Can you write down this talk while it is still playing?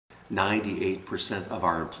98% of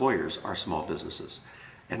our employers are small businesses.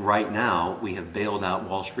 And right now, we have bailed out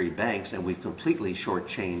Wall Street banks and we've completely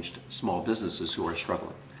shortchanged small businesses who are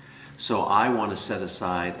struggling. So I want to set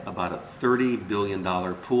aside about a $30 billion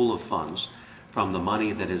pool of funds from the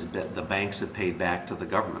money that the banks have paid back to the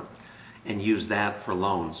government and use that for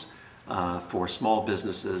loans for small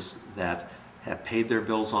businesses that have paid their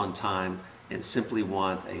bills on time and simply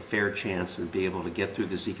want a fair chance and be able to get through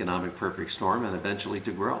this economic perfect storm and eventually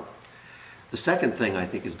to grow. The second thing I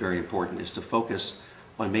think is very important is to focus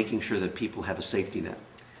on making sure that people have a safety net.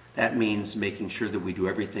 That means making sure that we do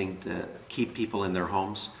everything to keep people in their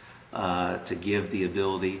homes, to give the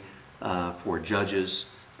ability for judges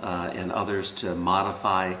and others to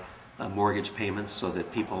modify mortgage payments so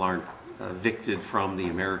that people aren't evicted from the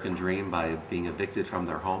American dream by being evicted from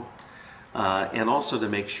their home. And also to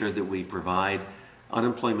make sure that we provide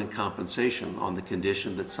unemployment compensation on the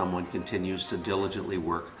condition that someone continues to diligently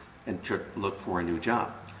work and to look for a new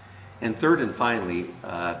job. And third and finally,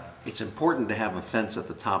 it's important to have a fence at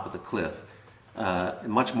the top of the cliff.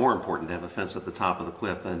 Much more important to have a fence at the top of the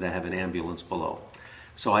cliff than to have an ambulance below.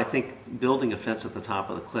 So I think building a fence at the top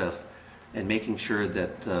of the cliff and making sure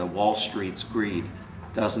that Wall Street's greed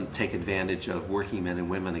doesn't take advantage of working men and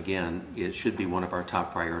women again, it should be one of our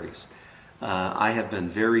top priorities. I have been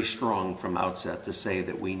very strong from outset to say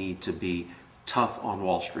that we need to be tough on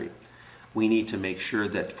Wall Street. We need to make sure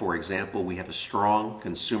that, for example, we have a strong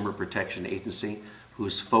consumer protection agency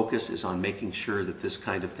whose focus is on making sure that this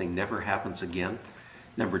kind of thing never happens again.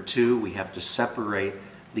 Number two, we have to separate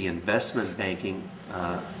the investment banking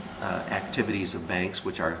activities of banks,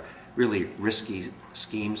 which are really risky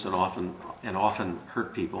schemes and often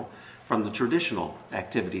hurt people, from the traditional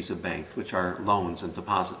activities of banks, which are loans and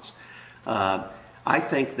deposits. I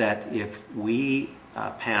think that if we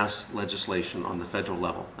pass legislation on the federal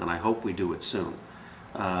level, and I hope we do it soon,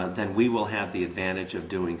 then we will have the advantage of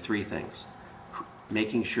doing three things.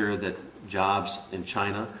 Making sure that jobs in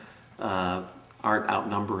China aren't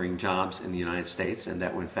outnumbering jobs in the United States, and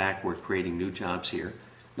that in fact we're creating new jobs here.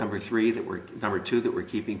 Number two, that we're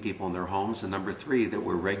keeping people in their homes, and number three, that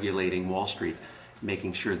we're regulating Wall Street,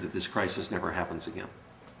 making sure that this crisis never happens again.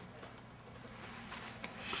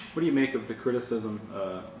 What do you make of the criticism,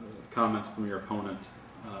 comments from your opponent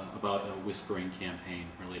about a whispering campaign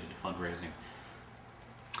related to fundraising?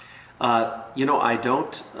 You know, I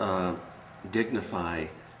don't dignify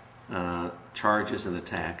charges and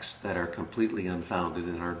attacks that are completely unfounded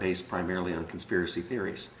and are based primarily on conspiracy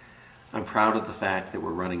theories. I'm proud of the fact that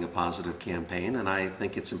we're running a positive campaign, and I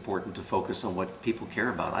think it's important to focus on what people care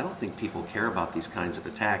about. I don't think people care about these kinds of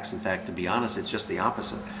attacks. In fact, to be honest, it's just the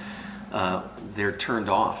opposite. They're turned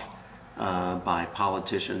off by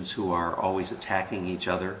politicians who are always attacking each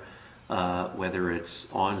other, whether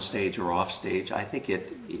it's on stage or off stage. I think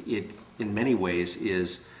it in many ways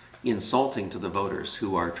is insulting to the voters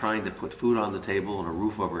who are trying to put food on the table and a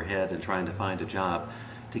roof overhead and trying to find a job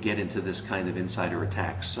to get into this kind of insider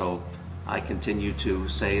attacks. So I continue to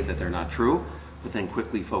say that they're not true, but then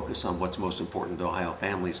quickly focus on what's most important to Ohio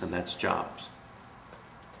families, and that's jobs.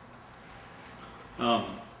 I'll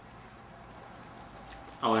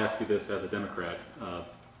ask you this as a Democrat.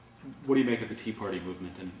 What do you make of the Tea Party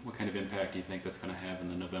movement, and what kind of impact do you think that's going to have in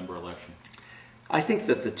the November election? I think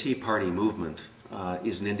that the Tea Party movement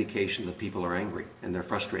is an indication that people are angry and they're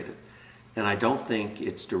frustrated. And I don't think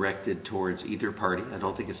it's directed towards either party. I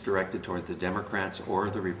don't think it's directed toward the Democrats or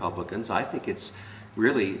the Republicans. I think it's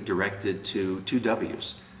really directed to two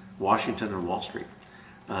W's, Washington and Wall Street.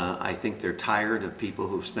 I think they're tired of people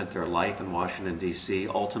who've spent their life in Washington, D.C.,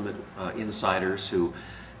 ultimate insiders who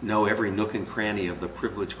know every nook and cranny of the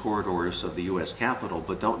privileged corridors of the U.S. Capitol,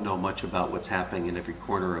 but don't know much about what's happening in every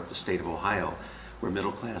corner of the state of Ohio, where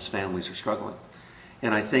middle-class families are struggling.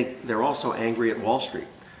 And I think they're also angry at Wall Street,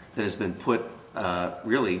 that has been put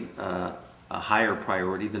really a higher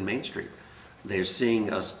priority than Main Street. They're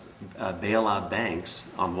seeing us bail out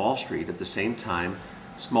banks on Wall Street at the same time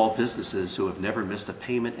small businesses who have never missed a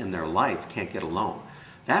payment in their life can't get a loan.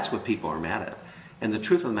 That's what people are mad at. And the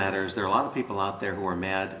truth of the matter is there are a lot of people out there who are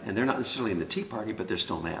mad, and they're not necessarily in the Tea Party, but they're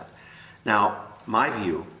still mad. Now, my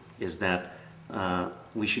view is that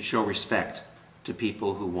we should show respect to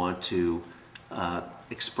people who want to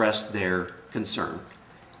express their concern.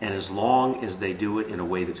 And as long as they do it in a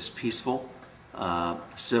way that is peaceful,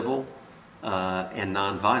 civil, and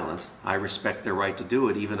nonviolent, I respect their right to do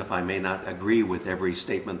it, even if I may not agree with every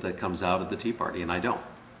statement that comes out of the Tea Party, and I don't.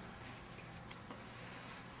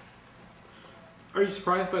 Are you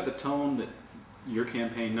surprised by the tone that your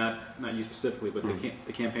campaign, not you specifically, but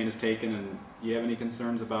the campaign has taken, and do you have any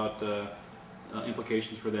concerns about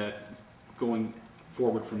implications for that going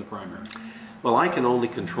forward from the primary? Well, I can only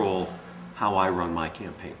control how I run my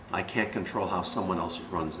campaign. I can't control how someone else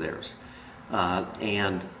runs theirs.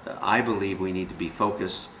 And I believe we need to be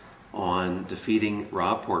focused on defeating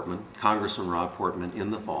Rob Portman, Congressman Rob Portman, in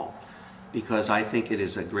the fall, because I think it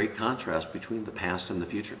is a great contrast between the past and the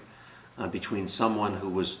future. Between someone who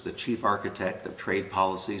was the chief architect of trade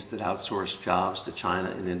policies that outsourced jobs to China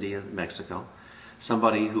and India and Mexico,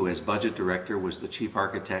 somebody who as budget director was the chief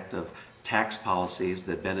architect of tax policies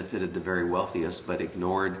that benefited the very wealthiest but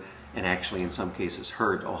ignored and actually in some cases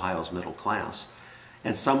hurt Ohio's middle class,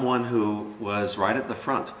 and someone who was right at the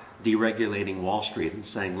front deregulating Wall Street and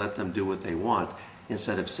saying let them do what they want,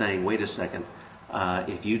 instead of saying wait a second,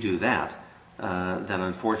 if you do that, then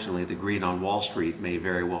unfortunately the greed on Wall Street may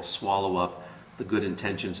very well swallow up the good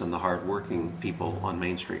intentions and the hard-working people on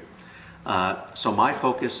Main Street. So my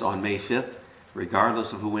focus on May 5th,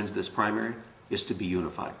 regardless of who wins this primary, is to be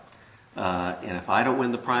unified. And if I don't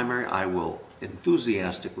win the primary, I will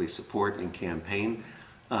enthusiastically support and campaign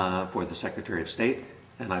for the Secretary of State,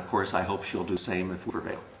 and of course I hope she'll do the same if we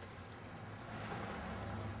prevail.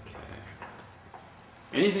 Okay.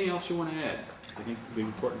 Anything else you want to add? I think it would be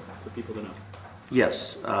important for people to know.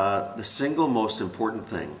 Yes, the single most important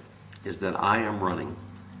thing is that I am running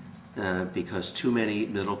because too many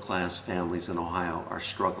middle-class families in Ohio are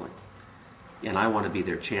struggling. And I want to be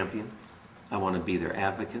their champion. I want to be their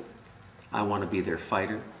advocate. I want to be their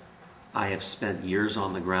fighter. I have spent years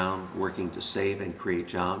on the ground working to save and create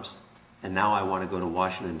jobs. And now I want to go to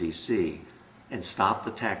Washington, D.C. and stop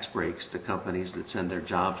the tax breaks to companies that send their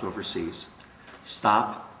jobs overseas.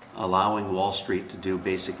 Stop allowing Wall Street to do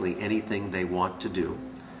basically anything they want to do,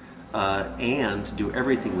 and do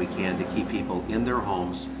everything we can to keep people in their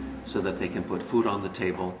homes so that they can put food on the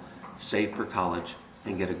table, save for college,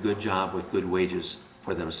 and get a good job with good wages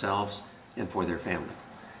for themselves and for their family.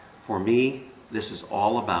 For me, this is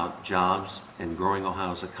all about jobs and growing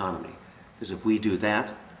Ohio's economy, because if we do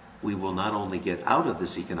that, we will not only get out of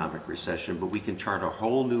this economic recession, but we can chart a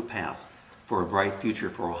whole new path for a bright future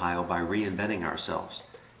for Ohio by reinventing ourselves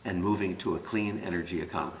and moving to a clean energy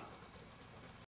economy.